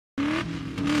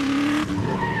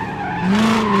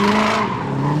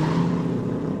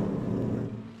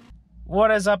What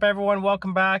is up, everyone?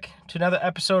 Welcome back to another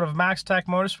episode of Max Tech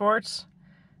Motorsports.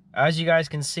 As you guys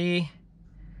can see,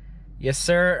 yes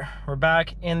sir, we're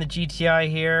back in the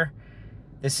GTI here.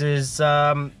 This is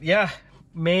May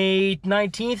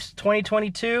 19th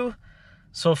 2022,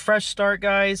 so fresh start,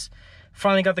 guys.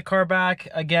 Finally got the car back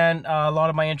again. A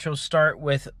lot of my intros start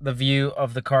with the view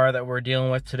of the car that we're dealing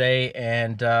with today,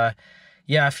 and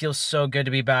yeah, it feels so good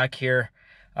to be back here.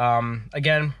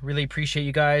 Again, really appreciate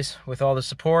you guys with all the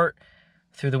support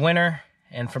through the winter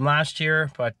and from last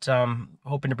year, but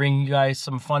hoping to bring you guys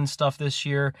some fun stuff this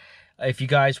year. If you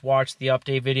guys watched the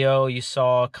update video, you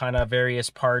saw kind of various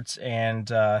parts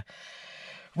and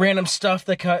random stuff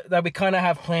that we kind of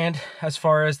have planned as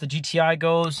far as the GTI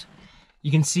goes.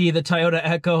 You can see the Toyota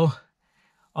Echo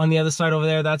on the other side over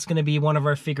there. That's going to be one of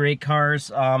our figure 8 cars,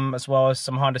 as well as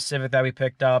some Honda Civic that we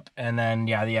picked up, and then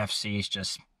yeah, the FC is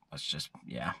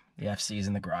the FC is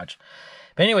in the garage.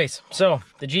 But anyways, so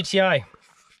the GTI.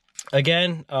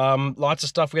 Again, lots of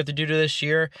stuff we have to do to this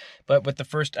year, but with the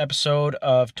first episode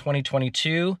of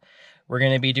 2022, we're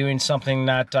going to be doing something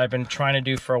that I've been trying to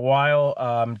do for a while,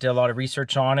 did a lot of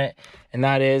research on it, and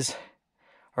that is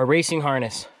our racing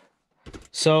harness.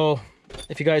 So,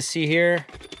 if you guys see here,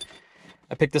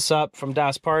 I picked this up from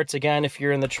Das Parts. Again, if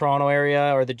you're in the Toronto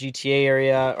area or the GTA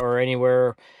area or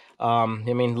anywhere,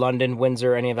 London,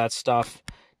 Windsor, any of that stuff,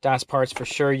 Das Parts for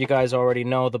sure. You guys already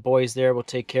know, the boys there will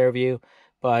take care of you.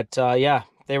 But yeah,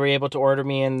 they were able to order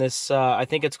me in this, I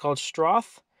think it's called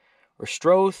Schroth or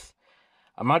Schroth.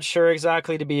 I'm not sure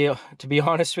exactly, to be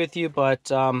honest with you, but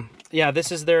yeah,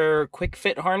 this is their quick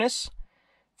fit harness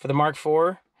for the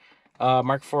Mk4.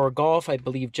 Mk4 Golf, I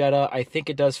believe Jetta. I think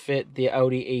it does fit the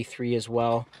Audi A3 as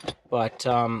well. But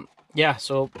yeah,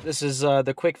 so this is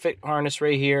the quick fit harness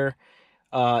right here.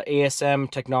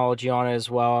 ASM technology on it as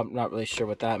well. I'm not really sure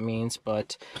what that means,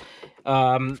 but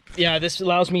yeah, this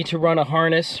allows me to run a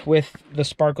harness with the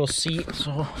Sparkle seat.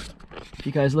 So if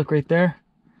you guys look right there,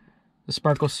 the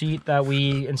Sparkle seat that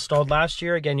we installed last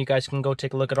year. Again, you guys can go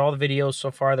take a look at all the videos so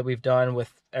far that we've done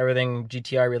with everything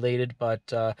GTI related.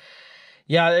 But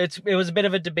yeah, it was a bit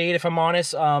of a debate, if I'm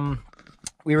honest.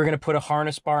 We were going to put a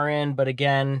harness bar in, but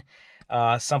again,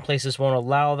 some places won't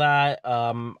allow that.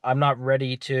 I'm not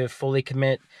ready to fully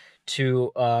commit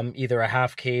to either a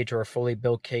half cage or a fully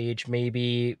built cage.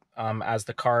 Maybe as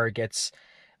the car gets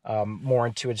more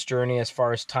into its journey as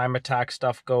far as time attack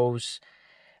stuff goes.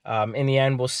 In the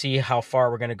end, we'll see how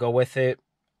far we're going to go with it,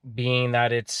 being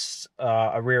that it's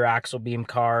a rear axle beam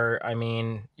car. I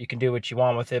mean, you can do what you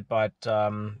want with it, but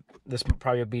this will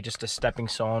probably be just a stepping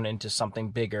stone into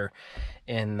something bigger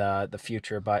in the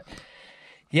future. But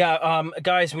yeah,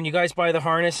 guys, when you guys buy the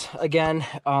harness, again,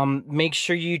 make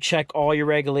sure you check all your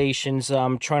regulations.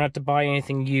 Try not to buy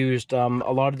anything used. A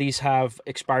lot of these have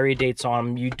expiry dates on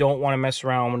them. You don't want to mess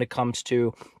around when it comes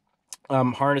to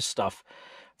harness stuff,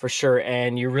 for sure.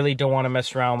 And you really don't want to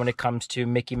mess around when it comes to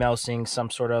Mickey Mousing some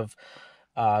sort of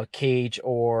cage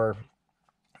or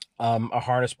a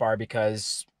harness bar,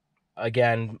 because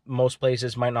again, most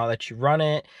places might not let you run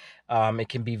it. It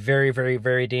can be very, very,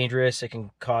 very dangerous. It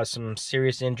can cause some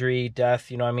serious injury,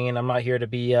 death, you know what I mean? I'm not here to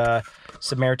be a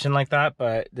Samaritan like that,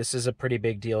 but this is a pretty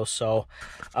big deal. So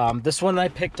this one I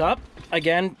picked up,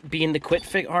 again, being the Quick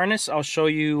Fit harness. I'll show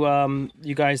you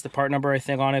you guys the part number, I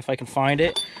think, on it if I can find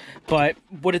it. But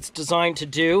what it's designed to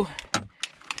do,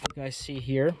 you guys see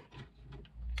here,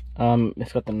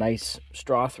 it's got the nice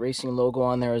Schroth Racing logo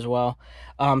on there as well.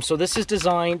 So this is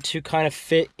designed to kind of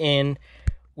fit in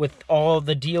with all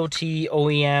the DOT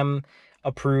OEM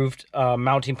approved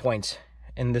mounting points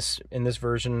in this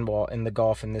version, well, in the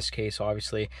Golf in this case,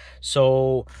 obviously.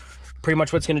 So pretty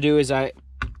much what's going to do is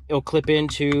it'll clip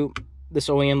into this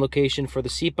OEM location for the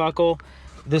seat buckle.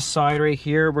 This side right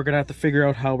here, we're going to have to figure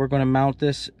out how we're going to mount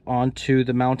this onto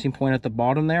the mounting point at the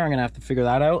bottom there. I'm going to have to figure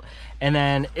that out. And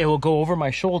then it will go over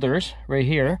my shoulders right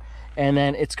here. And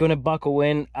then it's going to buckle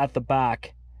in at the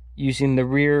back using the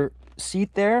rear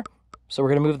seat there. So we're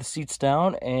going to move the seats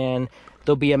down, and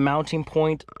there'll be a mounting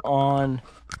point on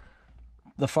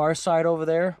the far side over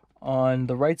there on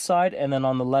the right side. And then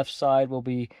on the left side, we'll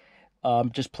be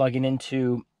just plugging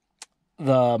into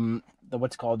the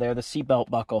what's called there, the seatbelt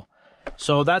buckle.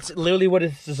 So that's literally what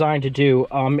it's designed to do.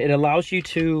 It allows you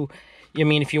to,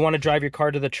 if you want to drive your car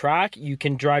to the track, you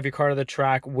can drive your car to the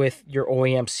track with your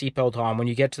OEM seatbelt on. When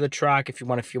you get to the track, if you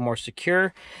want to feel more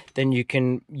secure, then you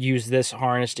can use this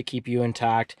harness to keep you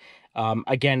intact.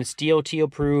 Again, it's DOT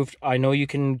approved. I know you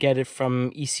can get it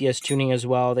from ECS Tuning as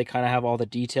well. They kind of have all the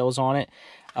details on it.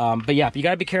 But yeah, you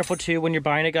got to be careful too when you're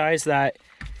buying it, guys, that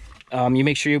you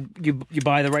make sure you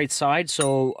buy the right side.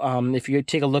 So if you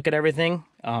take a look at everything,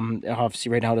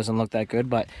 obviously right now it doesn't look that good,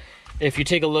 but if you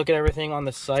take a look at everything on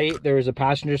the site, there's a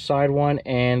passenger side one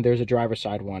and there's a driver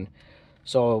side one.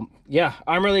 So yeah,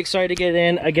 I'm really excited to get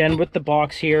in. Again, with the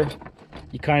box here,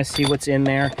 you kind of see what's in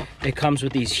there. It comes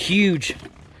with these huge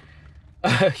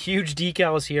huge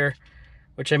decals here,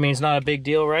 which I mean is not a big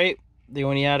deal, right? They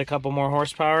only add a couple more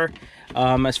horsepower.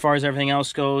 As far as everything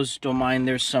else goes, don't mind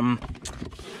there's some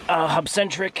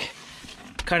hub-centric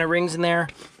kind of rings in there.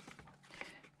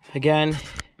 Again,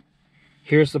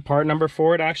 here's the part number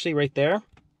for it, actually, right there.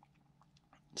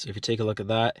 So if you take a look at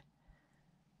that.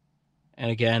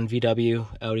 And again, VW,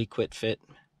 Audi Quick Fit.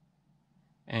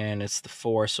 And it's the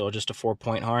 4, so just a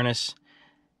 4-point harness.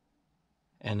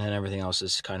 And then everything else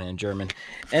is kind of in German.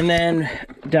 And then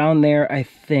down there, I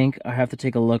think I have to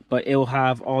take a look, but it will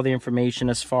have all the information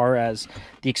as far as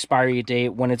the expiry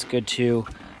date, when it's good to,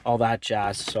 all that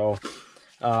jazz. So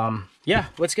yeah,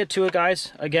 let's get to it,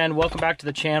 guys. Again, welcome back to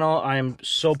the channel. I'm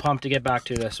so pumped to get back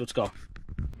to this. Let's go.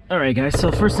 All right, guys,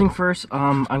 so first thing first,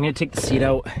 I'm gonna take the seat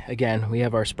out. Again, we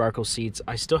have our sparkle seats.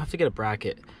 I still have to get a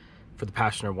bracket for the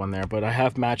passenger one there, but I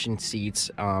have matching seats.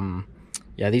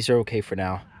 Yeah, these are okay for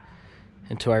now,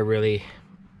 until I really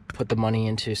put the money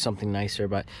into something nicer.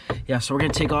 But yeah, so we're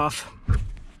gonna take off.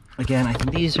 Again, I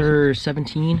think these are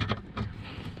 17.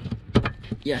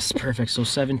 Yes, perfect. So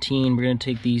 17, we're gonna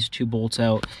take these 2 bolts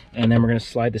out, and then we're gonna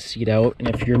slide the seat out. And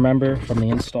if you remember from the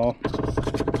install,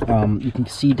 you can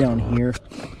see down here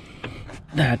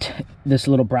that this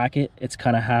little bracket, it's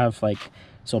kind of have like,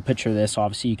 so picture this,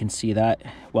 obviously you can see that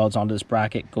welds onto this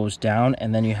bracket, goes down,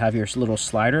 and then you have your little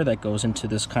slider that goes into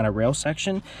this kind of rail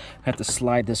section. You have to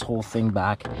slide this whole thing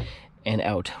back and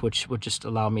out, which would just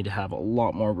allow me to have a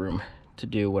lot more room to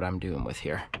do what I'm doing with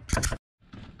here.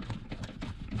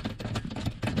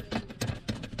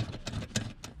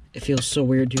 It feels so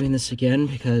weird doing this again,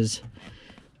 because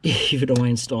even though I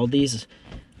installed these,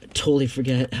 I totally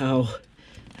forget how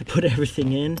I put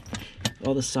everything in,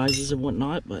 all the sizes and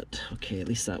whatnot. But okay, at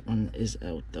least that one is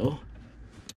out though.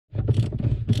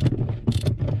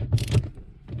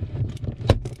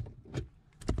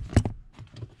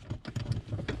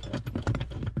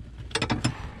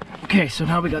 Okay, so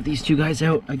now we got these 2 guys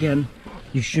out. Again,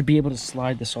 you should be able to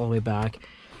slide this all the way back.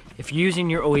 If you're using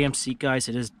your OEM seat, guys,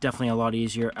 it is definitely a lot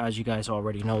easier, as you guys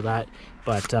already know that.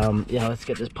 But yeah, let's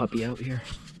get this puppy out here.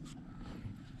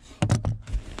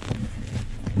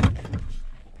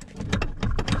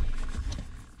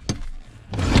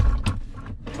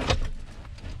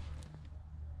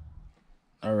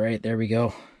 All right, there we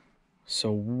go.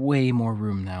 So way more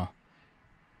room now.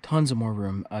 Tons of more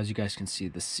room. As you guys can see,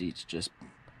 the seat's just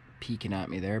peeking at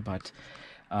me there. But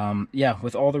yeah,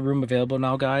 with all the room available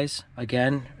now, guys,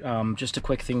 again, just a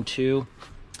quick thing too,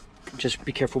 just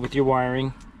be careful with your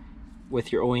wiring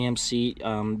with your OEM seat,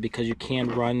 because you can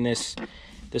run this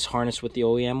harness with the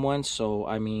OEM one. So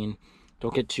I mean,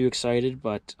 don't get too excited,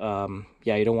 but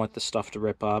yeah, you don't want the stuff to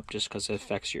rip up just because it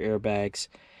affects your airbags,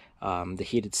 the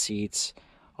heated seats,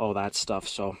 all that stuff.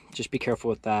 So just be careful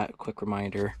with that. Quick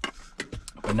reminder.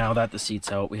 But now that the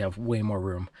seat's out, we have way more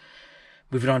room.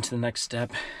 Moving on to the next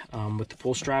step, with the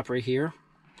pull strap right here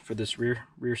for this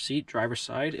rear seat, driver's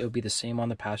side. It'll be the same on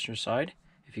the passenger side.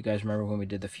 If you guys remember when we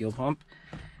did the fuel pump,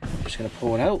 I'm just gonna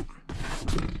pull it out.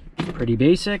 Pretty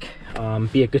basic.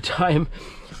 Be a good time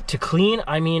to clean.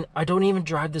 I mean, I don't even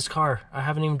drive this car. I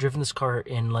haven't even driven this car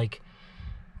in like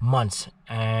months,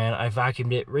 and I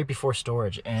vacuumed it right before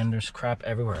storage, and there's crap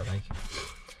everywhere. Like,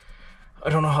 I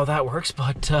don't know how that works,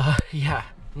 but yeah,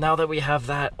 now that we have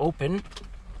that open,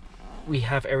 we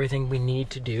have everything we need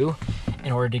to do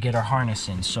in order to get our harness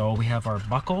in. So we have our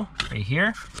buckle right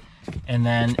here, and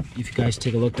then if you guys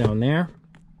take a look down there,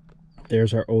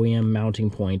 there's our OEM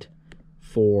mounting point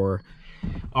for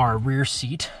our rear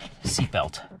seat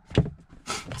belt.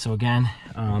 So again,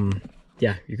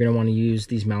 yeah, you're going to want to use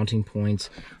these mounting points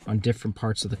on different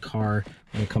parts of the car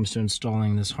when it comes to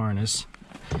installing this harness.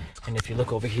 And if you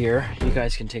look over here, you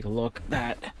guys can take a look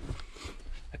that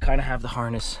I kind of have the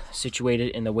harness situated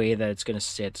in the way that it's going to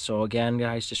sit. So again,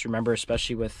 guys, just remember,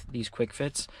 especially with these quick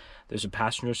fits, there's a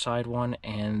passenger side one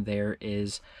and there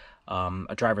is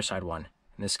a driver side one.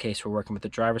 In this case, we're working with the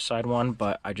driver side one,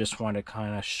 but I just want to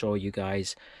kind of show you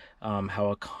guys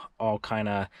how it all kind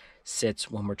of sits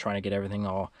when we're trying to get everything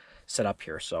all set up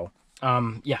here. So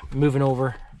yeah, moving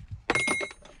over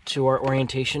to our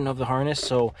orientation of the harness.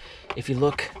 So if you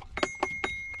look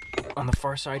on the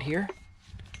far side here,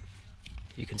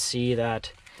 you can see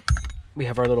that we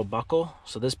have our little buckle.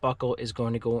 So this buckle is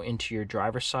going to go into your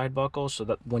driver's side buckle, so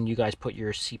that when you guys put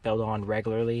your seatbelt on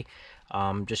regularly,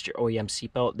 just your OEM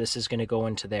seatbelt, this is going to go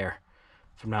into there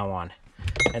from now on.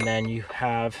 And then you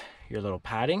have your little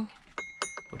padding,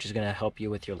 which is going to help you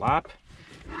with your lap.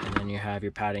 And then you have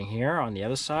your padding here on the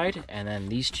other side, and then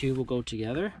these two will go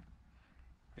together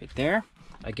right there.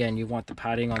 Again, you want the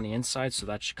padding on the inside, so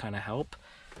that should kind of help.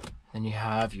 Then you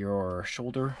have your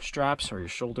shoulder straps or your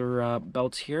shoulder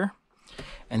belts here.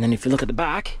 And then if you look at the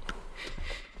back,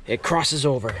 it crosses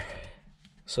over.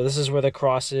 So this is where the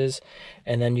cross is,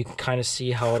 and then you can kind of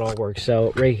see how it all works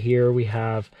out. Right here we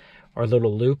have our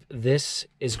little loop. This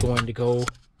is going to go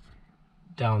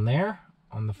down there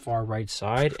on the far right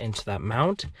side into that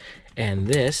mount, and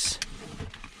this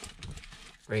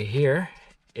right here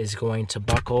is going to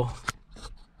buckle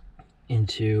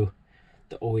into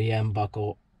the OEM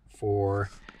buckle for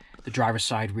the driver's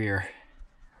side rear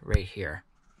right here.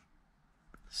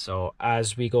 So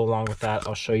as we go along with that,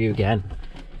 I'll show you again.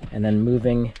 And then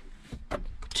moving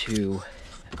to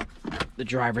the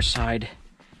driver's side,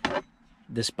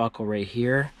 this buckle right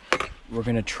here, we're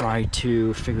gonna try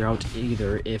to figure out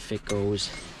either if it goes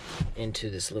into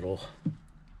this little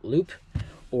loop,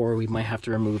 or we might have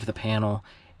to remove the panel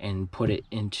and put it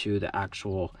into the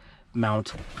actual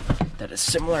mount that is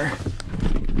similar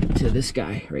to this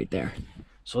guy right there.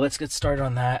 So let's get started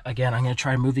on that. Again, I'm gonna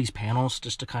try to move these panels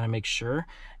just to kind of make sure,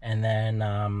 and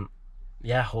then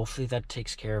yeah, hopefully that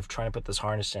takes care of trying to put this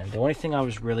harness in. The only thing I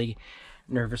was really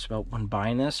nervous about when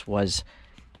buying this was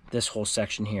this whole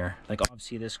section here. Like,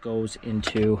 obviously this goes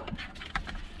into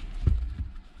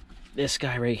this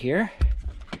guy right here,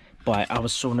 but I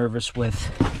was so nervous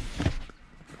with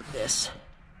this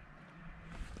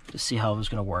to see how it was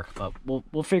gonna work, but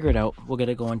we'll figure it out. We'll get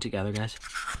it going together, guys.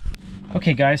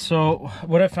 Okay guys, so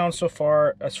what I found so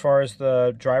far as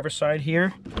the driver's side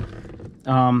here,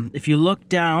 if you look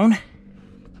down,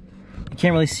 you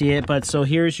can't really see it, but so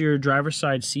here's your driver's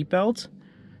side seat belt,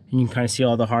 and you can kind of see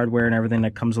all the hardware and everything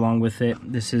that comes along with it.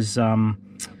 This is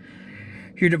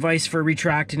your device for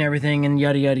retracting everything and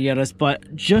yada yada yada.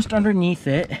 But just underneath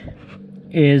it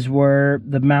is where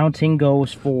the mounting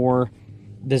goes for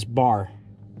this bar.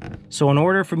 So in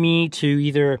order for me to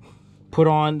either put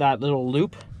on that little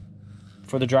loop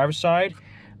for the driver's side,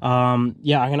 yeah, I'm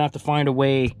gonna have to find a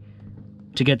way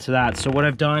to get to that. So what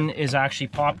I've done is actually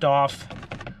popped off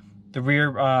the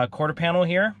rear quarter panel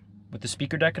here with the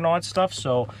speaker deck and all that stuff.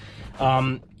 So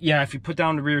yeah, if you put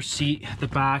down the rear seat at the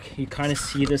back, you kind of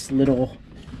see this little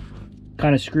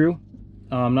kind of screw,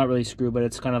 not really screw, but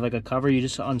it's kind of like a cover. You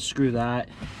just unscrew that,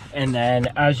 and then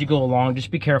as you go along, just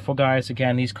be careful, guys.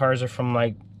 Again, these cars are from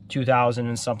like 2000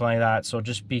 and something like that, so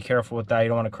just be careful with that. You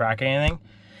don't want to crack anything,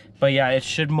 but yeah, it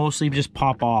should mostly just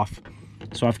pop off.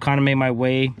 So I've kind of made my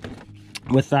way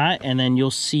with that, and then you'll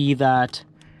see that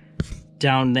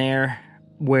down there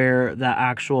where the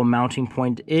actual mounting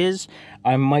point is.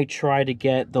 I might try to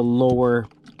get the lower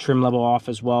trim level off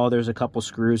as well. There's a couple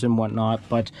screws and whatnot,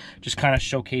 but just kind of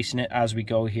showcasing it as we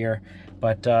go here.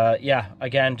 But yeah,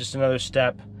 again, just another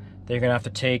step that you're gonna have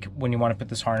to take when you want to put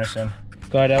this harness in.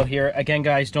 Got it out here. Again,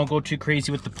 guys, don't go too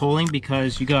crazy with the pulling,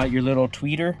 because you got your little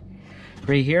tweeter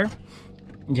right here.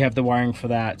 You have the wiring for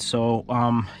that. So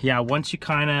yeah, once you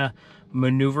kind of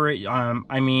maneuver it,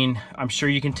 I mean, I'm sure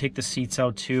you can take the seats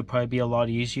out too, probably be a lot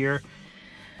easier.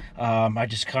 I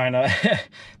just kind of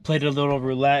played a little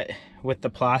roulette with the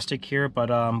plastic here, but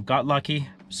got lucky,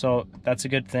 so that's a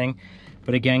good thing.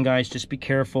 But again, guys, just be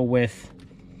careful with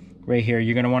right here.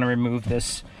 You're going to want to remove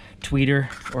this tweeter,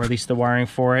 or at least the wiring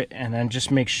for it, and then just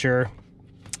make sure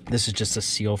this is just a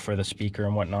seal for the speaker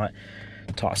and whatnot.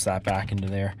 Toss that back into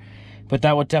there. But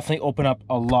that would definitely open up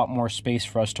a lot more space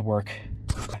for us to work.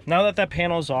 Now that that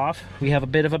panel is off, we have a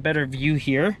bit of a better view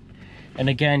here, and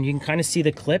again, you can kind of see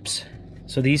the clips.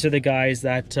 So these are the guys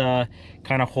that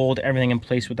kind of hold everything in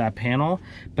place with that panel.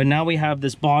 But now we have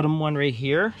this bottom one right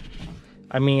here.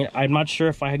 I mean, I'm not sure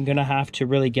if I'm gonna have to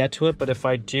really get to it, but if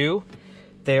I do,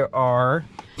 there are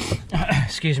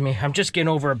excuse me, I'm just getting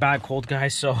over a bad cold,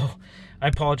 guys, so I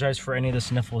apologize for any of the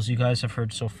sniffles you guys have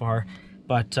heard so far.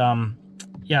 But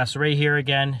yeah, so right here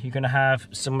again, you're gonna have,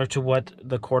 similar to what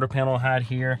the quarter panel had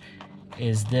here,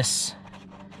 is this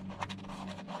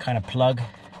kind of plug.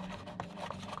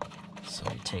 So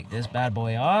you take this bad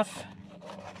boy off.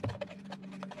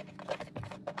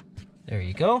 There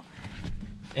you go.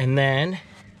 And then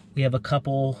we have a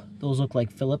couple, those look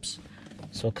like Phillips.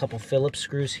 So a couple Phillips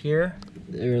screws here.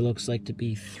 There looks like to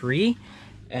be 3.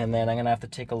 And then I'm gonna have to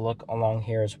take a look along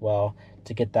here as well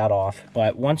to get that off.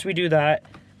 But once we do that,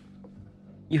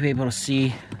 you'll be able to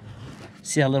see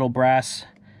that little brass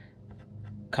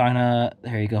kind of,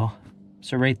 there you go.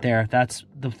 So right there, that's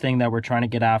the thing that we're trying to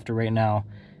get after right now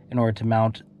in order to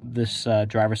mount this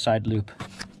driver's side loop.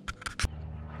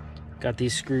 Got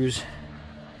these screws,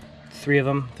 3 of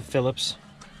them, the Phillips.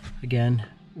 Again,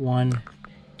 1,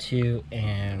 2,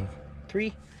 and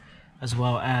 3. as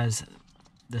well as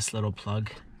this little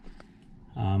plug.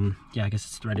 Yeah, I guess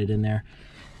it's threaded in there.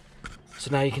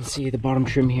 So now you can see the bottom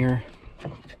trim here.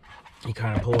 You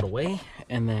kind of pull it away,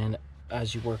 and then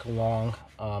as you work along,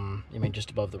 I mean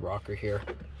just above the rocker here,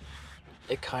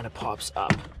 it kind of pops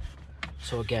up.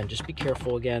 So again, just be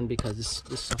careful again, because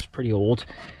this stuff's pretty old.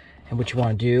 And what you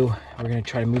want to do, we're going to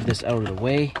try to move this out of the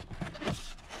way,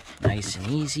 nice and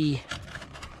easy,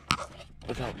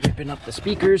 without ripping up the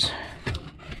speakers,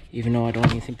 even though I don't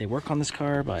even think they work on this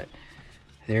car, but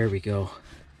there we go.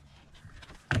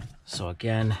 So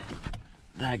again,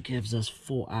 that gives us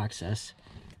full access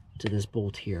to this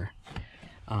bolt here.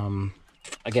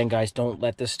 Again, guys, don't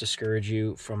let this discourage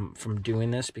you from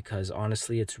doing this, because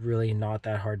honestly, it's really not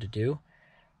that hard to do.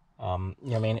 You know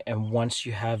what I mean? And once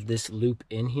you have this loop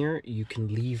in here, you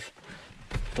can leave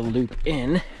the loop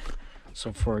in.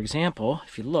 So for example,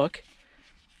 if you look,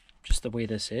 just the way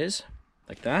this is,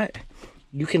 like that,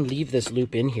 you can leave this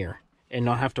loop in here and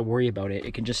not have to worry about it.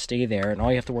 It can just stay there, and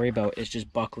all you have to worry about is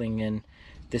just buckling in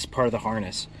this part of the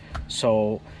harness.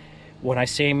 So when I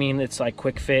say, I mean, it's like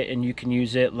quick fit, and you can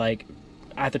use it like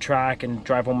at the track and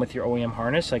drive home with your OEM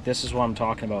harness. Like, this is what I'm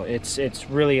talking about. It's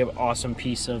really an awesome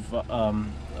piece of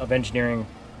engineering,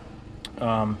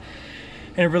 and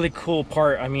a really cool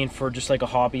part, I mean, for just like a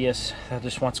hobbyist that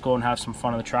just wants to go and have some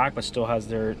fun on the track but still has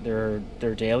their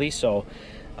daily. So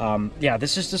yeah,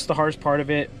 this is just the hardest part of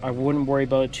it. I wouldn't worry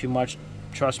about it too much.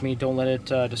 Trust me, don't let it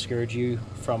discourage you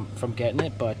from getting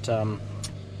it. But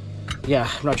yeah,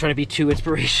 I'm not trying to be too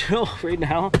inspirational right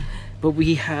now, but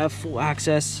we have full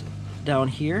access down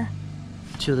here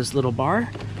to this little bar.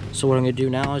 So what I'm going to do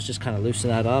now is just kind of loosen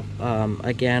that up.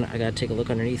 Again, I got to take a look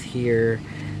underneath here.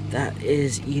 That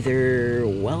is either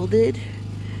welded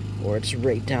or it's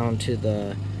right down to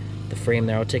the frame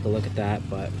there. I'll take a look at that.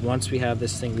 But once we have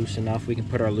this thing loose enough, we can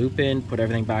put our loop in, put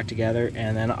everything back together,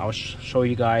 and then I'll show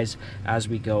you guys as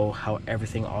we go how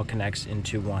everything all connects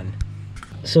into one.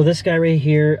 So this guy right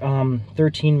here,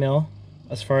 13 mil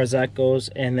as far as that goes.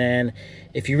 And then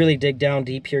if you really dig down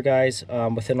deep here, guys,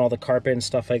 within all the carpet and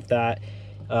stuff like that,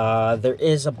 there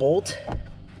is a bolt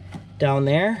down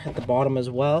there at the bottom as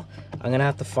well. I'm gonna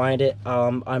have to find it.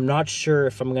 I'm not sure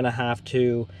if I'm gonna have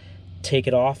to take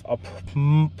it off. I'll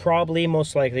probably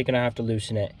most likely gonna have to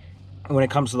loosen it. When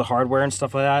it comes to the hardware and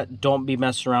stuff like that, don't be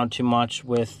messing around too much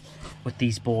with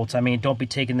these bolts. I mean, don't be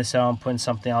taking this out and putting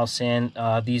something else in.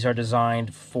 These are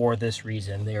designed for this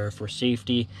reason. They are for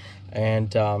safety.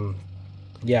 And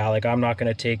yeah, like, I'm not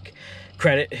gonna take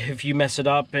credit if you mess it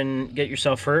up and get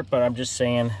yourself hurt, but I'm just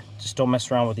saying, just don't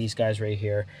mess around with these guys right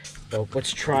here. So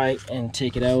let's try and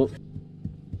take it out.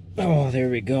 Oh, there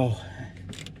we go.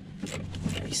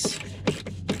 Nice.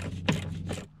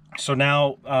 So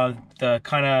now the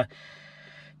kind of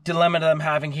dilemma that I'm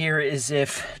having here is,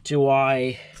 do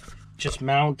I just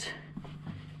mount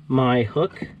my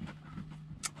hook?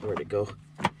 Where'd it go?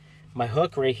 My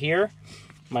hook right here,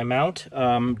 my mount.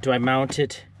 Do I mount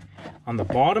it on the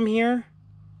bottom here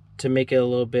to make it a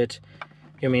little bit,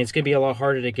 I mean, it's gonna be a lot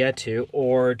harder to get to,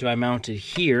 or do I mount it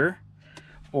here,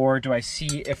 or do I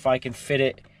see if I can fit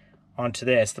it onto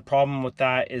this? The problem with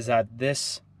that is that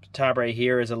this tab right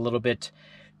here is a little bit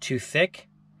too thick,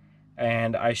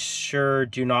 and I sure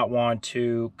do not want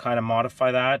to kind of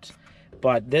modify that.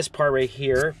 But this part right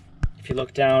here, if you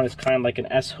look down, is kind of like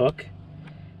an S hook.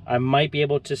 I might be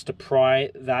able just to pry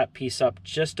that piece up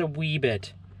just a wee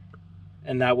bit,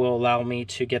 and that will allow me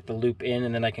to get the loop in,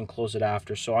 and then I can close it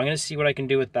after. So I'm going to see what I can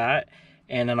do with that,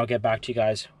 and then I'll get back to you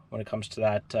guys when it comes to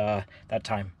that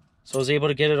time. So I was able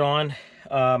to get it on,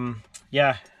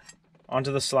 yeah,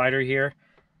 onto the slider here.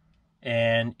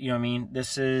 And, you know what I mean,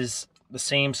 this is the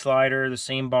same slider, the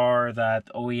same bar that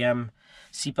the OEM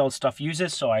seatbelt stuff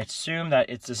uses. So I assume that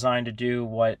it's designed to do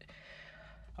what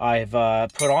I've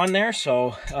put on there.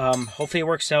 So hopefully it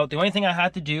works out. The only thing I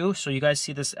had to do, so you guys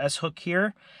see this S hook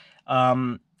here,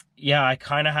 yeah, I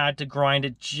kind of had to grind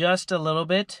it just a little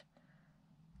bit,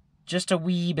 just a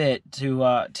wee bit,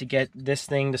 to get this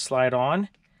thing to slide on.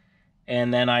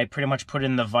 And then I pretty much put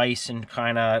in the vise and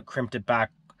kind of crimped it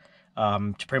back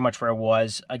to pretty much where it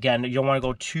was. Again, you don't want to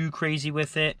go too crazy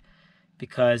with it,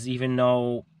 because even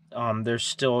though there's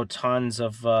still tons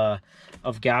of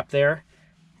gap there,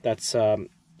 that's you know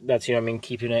what I mean,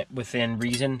 keeping it within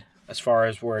reason as far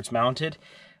as where it's mounted.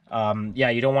 Yeah,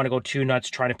 you don't want to go too nuts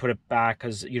trying to put it back,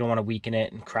 because you don't want to weaken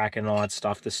it and crack it and all that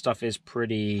stuff. This stuff is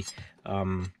pretty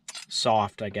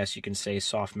soft, I guess you can say,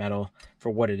 soft metal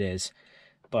for what it is.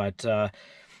 But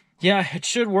yeah, it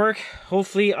should work.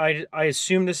 Hopefully, I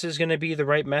assume this is going to be the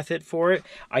right method for it.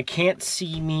 I can't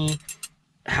see me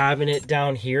having it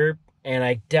down here, and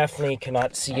I definitely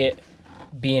cannot see it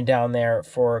being down there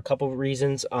for a couple of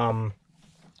reasons.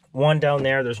 One, down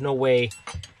there's no way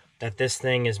that this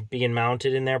thing is being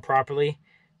mounted in there properly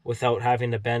without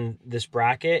having to bend this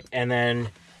bracket. And then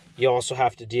you also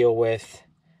have to deal with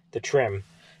the trim.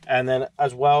 And then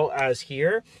as well as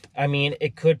here, I mean,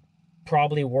 it could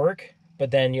probably work,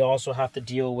 but then you also have to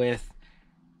deal with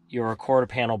your quarter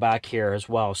panel back here as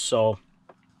well. So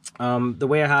the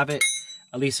way I have it,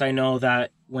 at least I know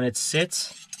that when it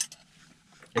sits,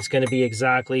 it's going to be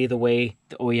exactly the way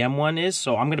the OEM one is.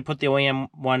 So I'm going to put the OEM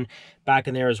one back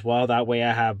in there as well. That way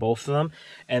I have both of them.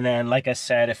 And then, like I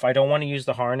said, if I don't want to use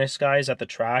the harness, guys, at the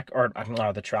track, or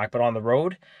not the track, but on the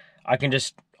road, I can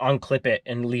just unclip it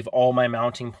and leave all my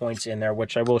mounting points in there,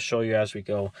 which I will show you as we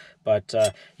go. But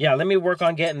yeah, let me work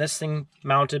on getting this thing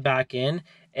mounted back in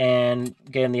and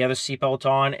getting the other seatbelt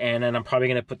on, and then I'm probably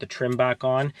going to put the trim back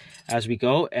on as we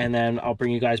go, and then I'll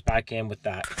bring you guys back in with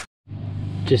that.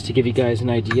 Just to give you guys an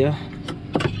idea,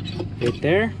 right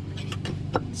there.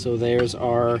 So there's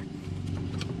our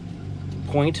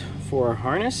point for our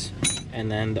harness,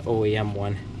 and then the OEM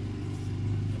one.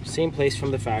 Same place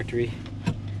from the factory.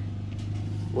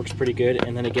 Works pretty good.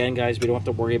 And then again, guys, we don't have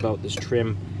to worry about this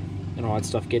trim and all that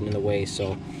stuff getting in the way.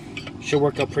 So should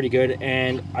work out pretty good.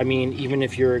 And I mean, even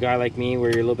if you're a guy like me where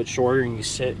you're a little bit shorter and you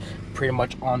sit pretty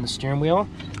much on the steering wheel,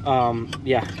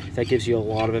 yeah, that gives you a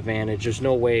lot of advantage. There's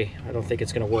no way, I don't think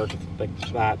it's gonna work like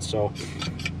that. So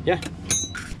yeah,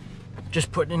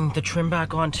 just putting the trim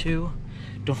back on too.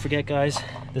 Don't forget, guys,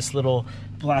 this little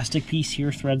plastic piece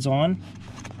here threads on.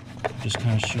 Just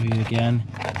kind of show you again.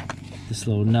 This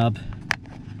little nub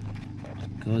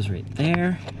goes right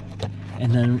there,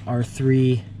 and then our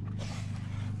 3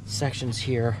 sections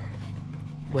here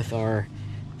with our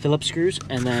Phillips screws,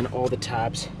 and then all the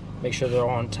tabs. Make sure they're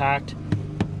all intact.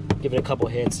 Give it a couple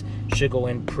hits, should go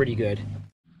in pretty good.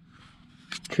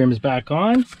 Trim is back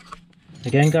on.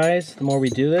 Again, guys, the more we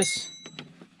do this,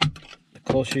 the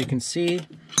closer you can see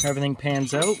everything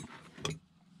pans out.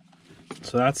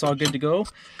 So that's all good to go.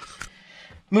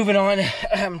 Moving on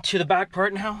to the back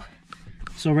part now.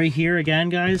 So right here again,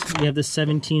 guys, we have the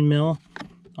 17 mil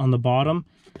on the bottom.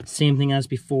 Same thing as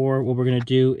before. What we're gonna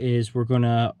do is we're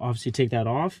gonna obviously take that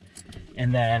off,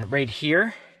 and then right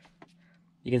here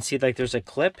you can see like there's a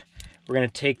clip. We're gonna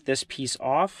take this piece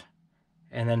off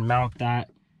and then mount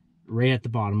that right at the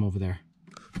bottom over there.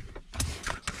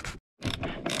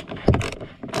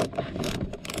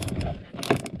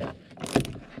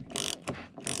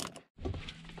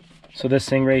 So this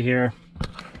thing right here,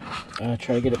 try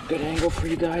to get a good angle for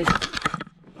you guys.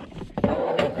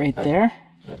 Right there.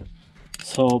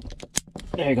 So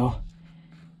there you go.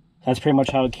 That's pretty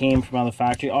much how it came from out of the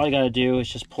factory. All you gotta do is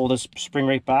just pull this spring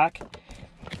right back,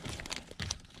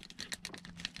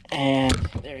 and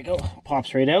there you go,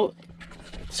 pops right out.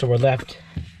 So we're left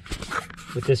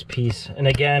with this piece. And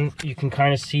again, you can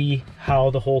kind of see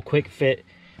how the whole quick fit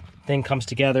thing comes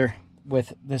together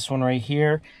with this one right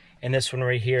here and this one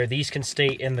right here. These can stay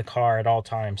in the car at all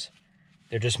times.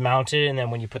 They're just mounted, and then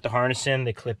when you put the harness in,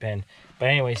 they clip in. But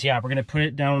anyways, yeah, we're gonna put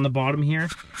it down on the bottom here.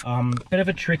 Bit of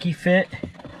a tricky fit.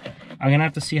 I'm gonna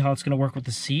have to see how it's gonna work with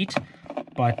the seat.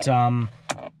 But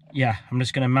yeah, I'm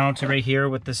just gonna mount it right here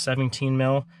with this 17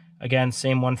 mil. Again,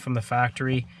 same one from the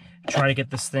factory. Try to get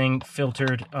this thing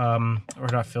filtered, or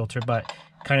not filtered, but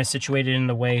kind of situated in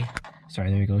the way.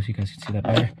 Sorry, there you go, so you guys can see that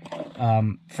better.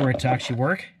 For it to actually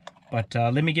work. But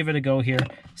let me give it a go here,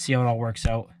 see how it all works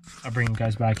out. I'll bring you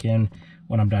guys back in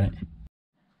when I'm done it.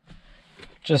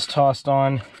 Just tossed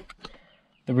on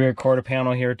the rear quarter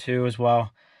panel here too as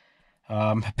well.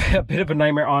 A bit of a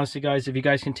nightmare, honestly, guys. If you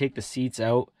guys can take the seats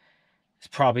out, it's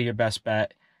probably your best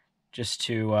bet. Just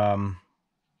to,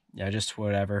 yeah, just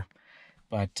whatever.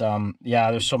 But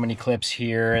yeah, there's so many clips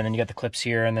here, and then you got the clips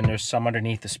here, and then there's some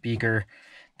underneath the speaker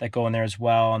that go in there as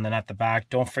well. And then at the back,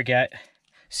 don't forget,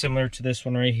 similar to this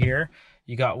one right here,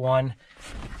 you got one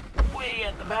way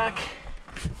at the back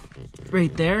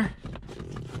right there.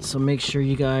 So make sure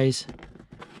you guys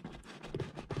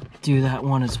do that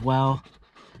one as well.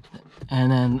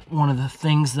 And then one of the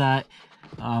things that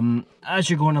as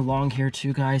you're going along here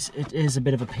too, guys, it is a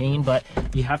bit of a pain, but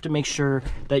you have to make sure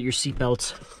that your seat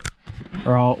belts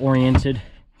are all oriented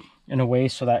in a way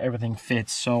so that everything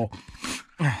fits. So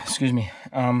excuse me,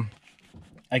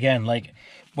 again, like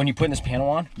when you're putting this panel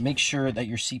on, make sure that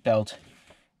your seatbelt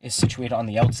is situated on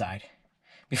the outside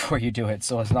before you do it,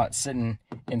 so it's not sitting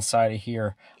inside of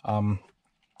here.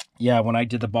 Yeah, when I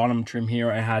did the bottom trim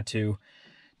here, I had to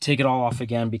take it all off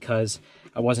again because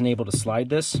I wasn't able to slide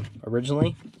this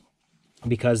originally,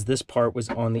 because this part was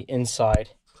on the inside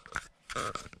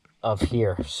of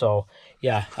here. So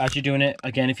yeah, as you're doing it,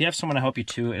 again, if you have someone to help you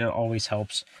too, it always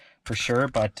helps. for sure.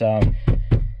 But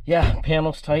yeah,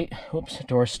 panel's tight. Oops,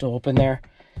 door's still open there.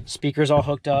 Speakers all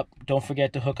hooked up. Don't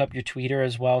forget to hook up your tweeter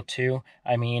as well too.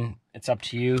 I mean, it's up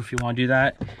to you if you want to do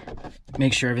that.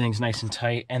 Make sure everything's nice and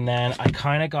tight. And then I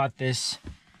kind of got this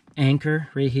anchor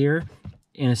right here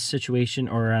in a situation,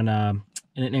 or in an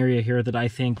area here that I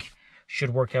think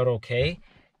should work out okay.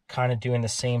 Kind of doing the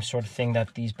same sort of thing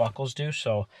that these buckles do.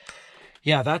 So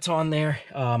yeah, that's on there.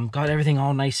 Got everything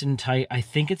all nice and tight. I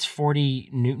think it's 40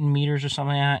 Newton meters or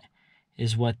something like that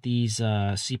is what these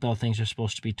seatbelt things are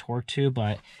supposed to be torqued to,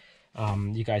 but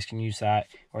you guys can use that,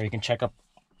 or you can check up,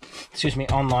 excuse me,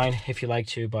 online if you like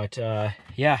to. But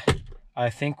yeah, I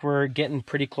think we're getting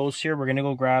pretty close here. We're gonna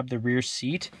go grab the rear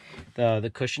seat, the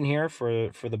cushion here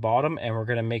for the bottom, and we're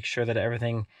gonna make sure that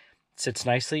everything sits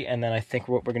nicely. And then I think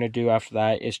what we're gonna do after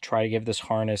that is try to give this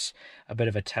harness a bit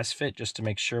of a test fit, just to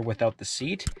make sure without the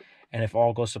seat. And if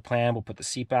all goes to plan, we'll put the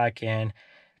seat back in,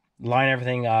 line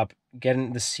everything up, get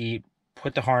in the seat,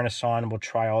 put the harness on, and we'll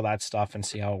try all that stuff and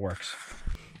see how it works.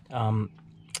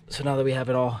 So now that we have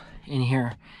it all in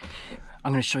here,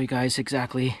 I'm going to show you guys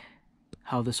exactly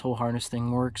how this whole harness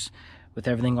thing works. With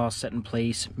everything all set in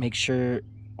place, make sure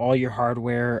all your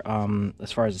hardware,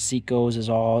 as far as the seat goes, is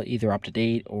all either up to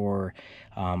date or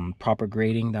proper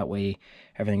grading. That way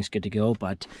everything's good to go.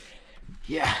 But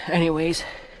yeah, anyways,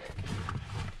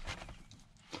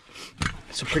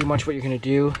 so pretty much what you're going to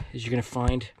do is you're going to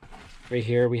find right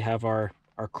here we have our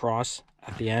cross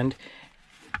at the end,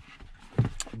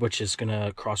 which is going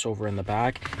to cross over in the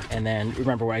back. And then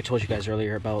remember what I told you guys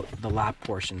earlier about the lap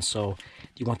portion. So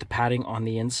you want the padding on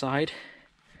the inside,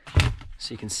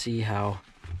 so you can see how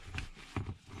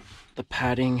the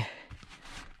padding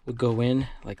would go in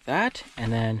like that.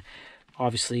 And then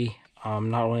obviously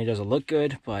not only does it look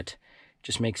good, but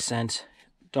just makes sense.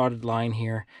 Dotted line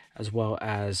here, as well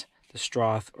as the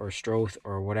Schroth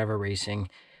or whatever racing.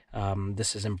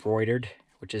 This is embroidered,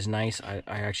 which is nice. I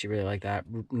actually really like that.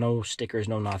 No stickers,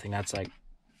 no nothing. That's like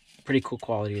pretty cool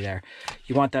quality there.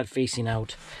 You want that facing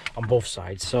out on both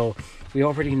sides. So we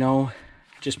already know,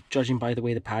 just judging by the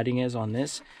way the padding is on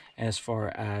this, and as far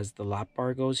as the lap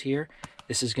bar goes here,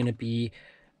 this is going to be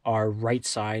our right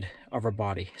side of our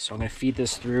body. So I'm going to feed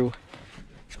this through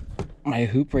my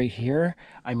hoop right here.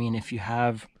 I mean, if you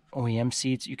have OEM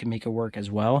seats, you can make it work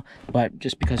as well, but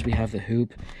just because we have the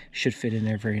hoop, should fit in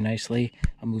there very nicely.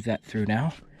 I'll move that through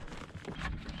now.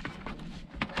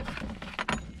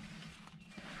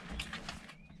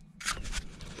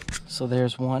 So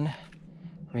there's one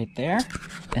right there,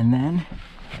 and then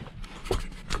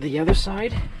the other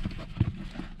side,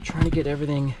 trying to get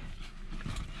everything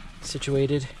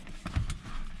situated.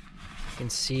 You can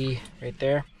see right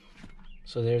there.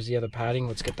 So there's the other padding.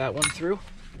 Let's get that one through.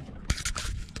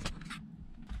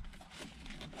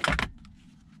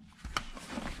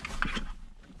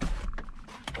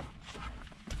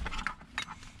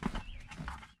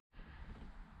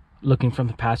 Looking from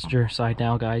the passenger side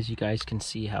now, guys, you guys can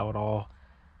see how it all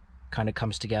kind of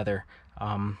comes together.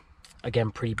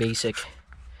 Again, pretty basic.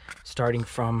 Starting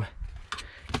from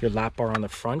your lap bar on the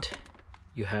front,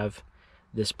 you have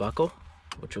this buckle,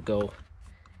 which will go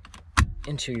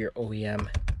into your OEM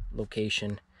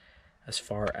location. As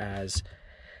far as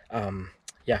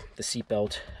yeah, the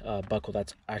seatbelt buckle,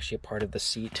 that's actually a part of the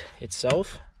seat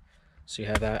itself. So you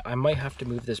have that. I might have to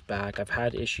move this back. I've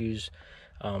had issues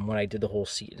when I did the whole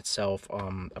seat itself.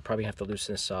 I'll probably have to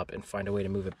loosen this up and find a way to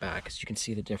move it back, because you can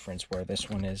see the difference where this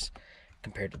one is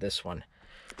compared to this one.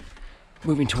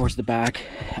 Moving towards the back,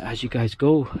 as you guys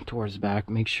go towards the back,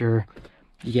 make sure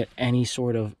you get any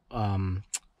sort of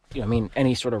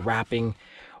any sort of wrapping,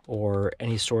 or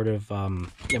any sort of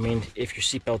if your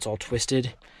seatbelt's all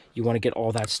twisted, you want to get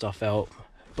all that stuff out.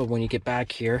 But when you get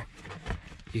back here,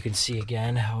 you can see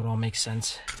again how it all makes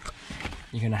sense.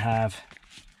 You're gonna have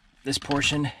this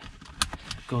portion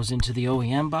goes into the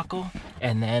OEM buckle,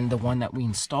 and then the one that we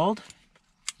installed,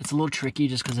 it's a little tricky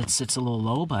just because it sits a little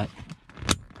low, but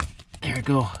there you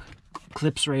go,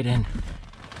 clips right in,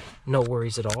 no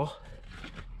worries at all.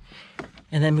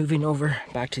 And then moving over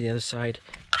back to the other side,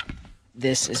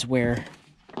 this is where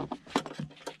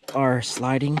our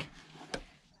sliding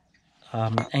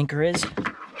anchor is,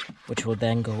 which will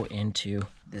then go into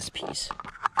this piece.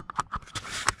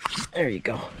 There you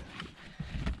go.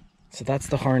 So that's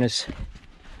the harness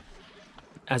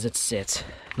as it sits.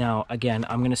 Now, again,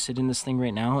 I'm going to sit in this thing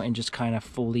right now and just kind of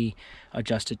fully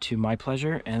adjust it to my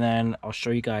pleasure, and then I'll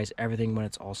show you guys everything when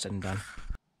it's all said and done.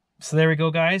 So there we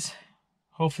go, guys.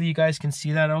 Hopefully you guys can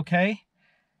see that okay.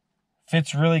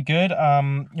 Fits really good.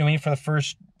 For the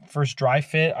first dry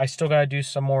fit, I still got to do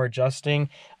some more adjusting.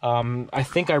 I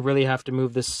think I really have to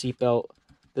move this seatbelt,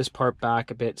 this part back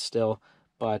a bit still,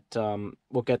 but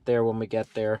we'll get there when we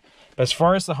get there. But as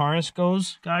far as the harness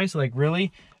goes, guys, like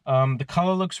really, the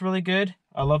color looks really good.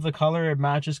 I love the color. It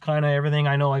matches kind of everything.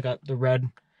 I know I got the red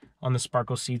on the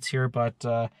sparkle seats here, but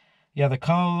yeah, the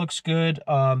color looks good.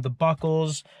 The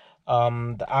buckles,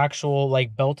 the actual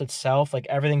like belt itself, like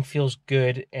everything feels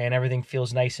good and everything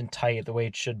feels nice and tight the way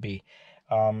it should be.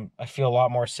 I feel a lot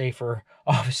more safer,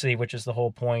 obviously, which is the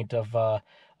whole point of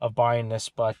buying this.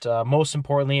 But most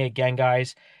importantly, again,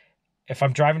 guys, if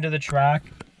I'm driving to the track,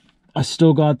 I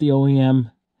still got the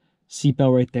OEM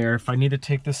seatbelt right there. If I need to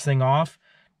take this thing off,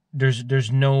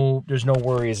 there's no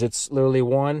worries. It's literally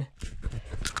one,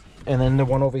 and then the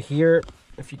one over here,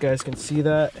 if you guys can see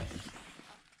that,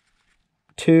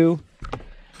 two,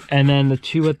 and then the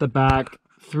two at the back,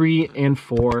 3 and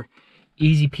 4,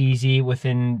 easy peasy.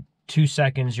 Within 2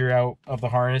 seconds you're out of the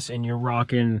harness and you're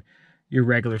rocking your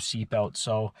regular seatbelt.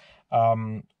 So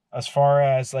as far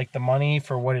as like the money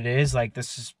for what it is, like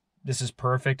this is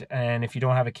perfect. And if you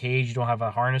don't have a cage, you don't have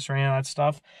a harness or any of that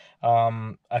stuff,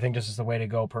 I think this is the way to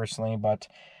go personally. But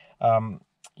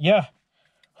yeah,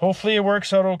 hopefully it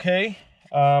works out okay.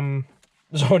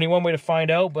 There's only one way to find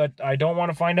out, but I don't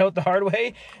want to find out the hard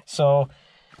way. So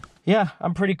yeah,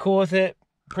 I'm pretty cool with it.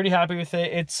 Pretty happy with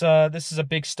it. It's this is a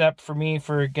big step for me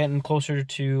for getting closer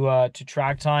to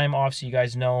track time. Obviously, you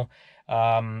guys know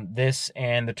this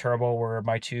and the turbo were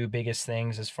my two biggest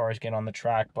things as far as getting on the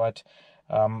track. But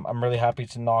I'm really happy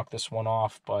to knock this one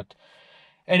off. But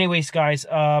anyways, guys,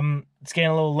 it's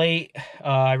getting a little late.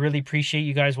 I really appreciate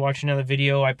you guys watching another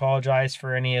video. I apologize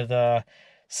for any of the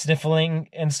sniffling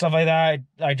and stuff like that.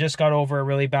 I just got over a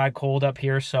really bad cold up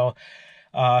here, so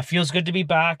feels good to be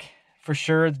back. For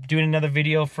sure, doing another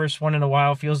video, first one in a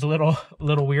while, feels a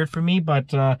little weird for me,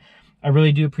 but I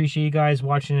really do appreciate you guys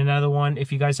watching another one.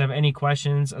 If you guys have any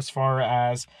questions as far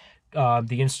as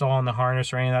the install on the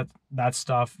harness or any of that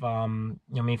stuff,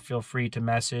 feel free to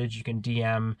message. You can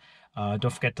DM.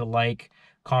 Don't forget to like,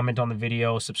 comment on the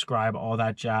video, subscribe, all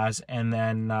that jazz. And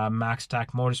then Max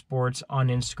Attack Motorsports on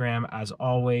Instagram, as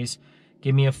always.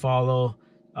 Give me a follow.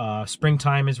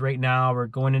 Springtime is right now. We're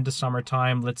going into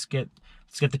summertime. Let's get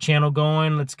the channel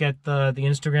going. Let's get the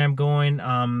Instagram going.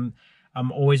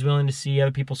 I'm always willing to see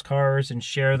other people's cars and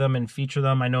share them and feature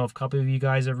them. I know a couple of you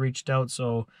guys have reached out,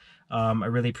 so I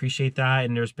really appreciate that.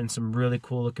 And there's been some really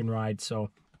cool looking rides. So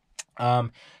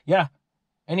yeah.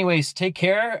 Anyways, take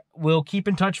care. We'll keep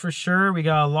in touch for sure. We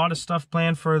got a lot of stuff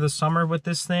planned for the summer with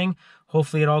this thing.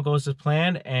 Hopefully it all goes as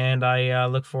planned. And I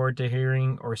look forward to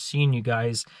hearing or seeing you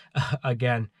guys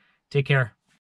again. Take care.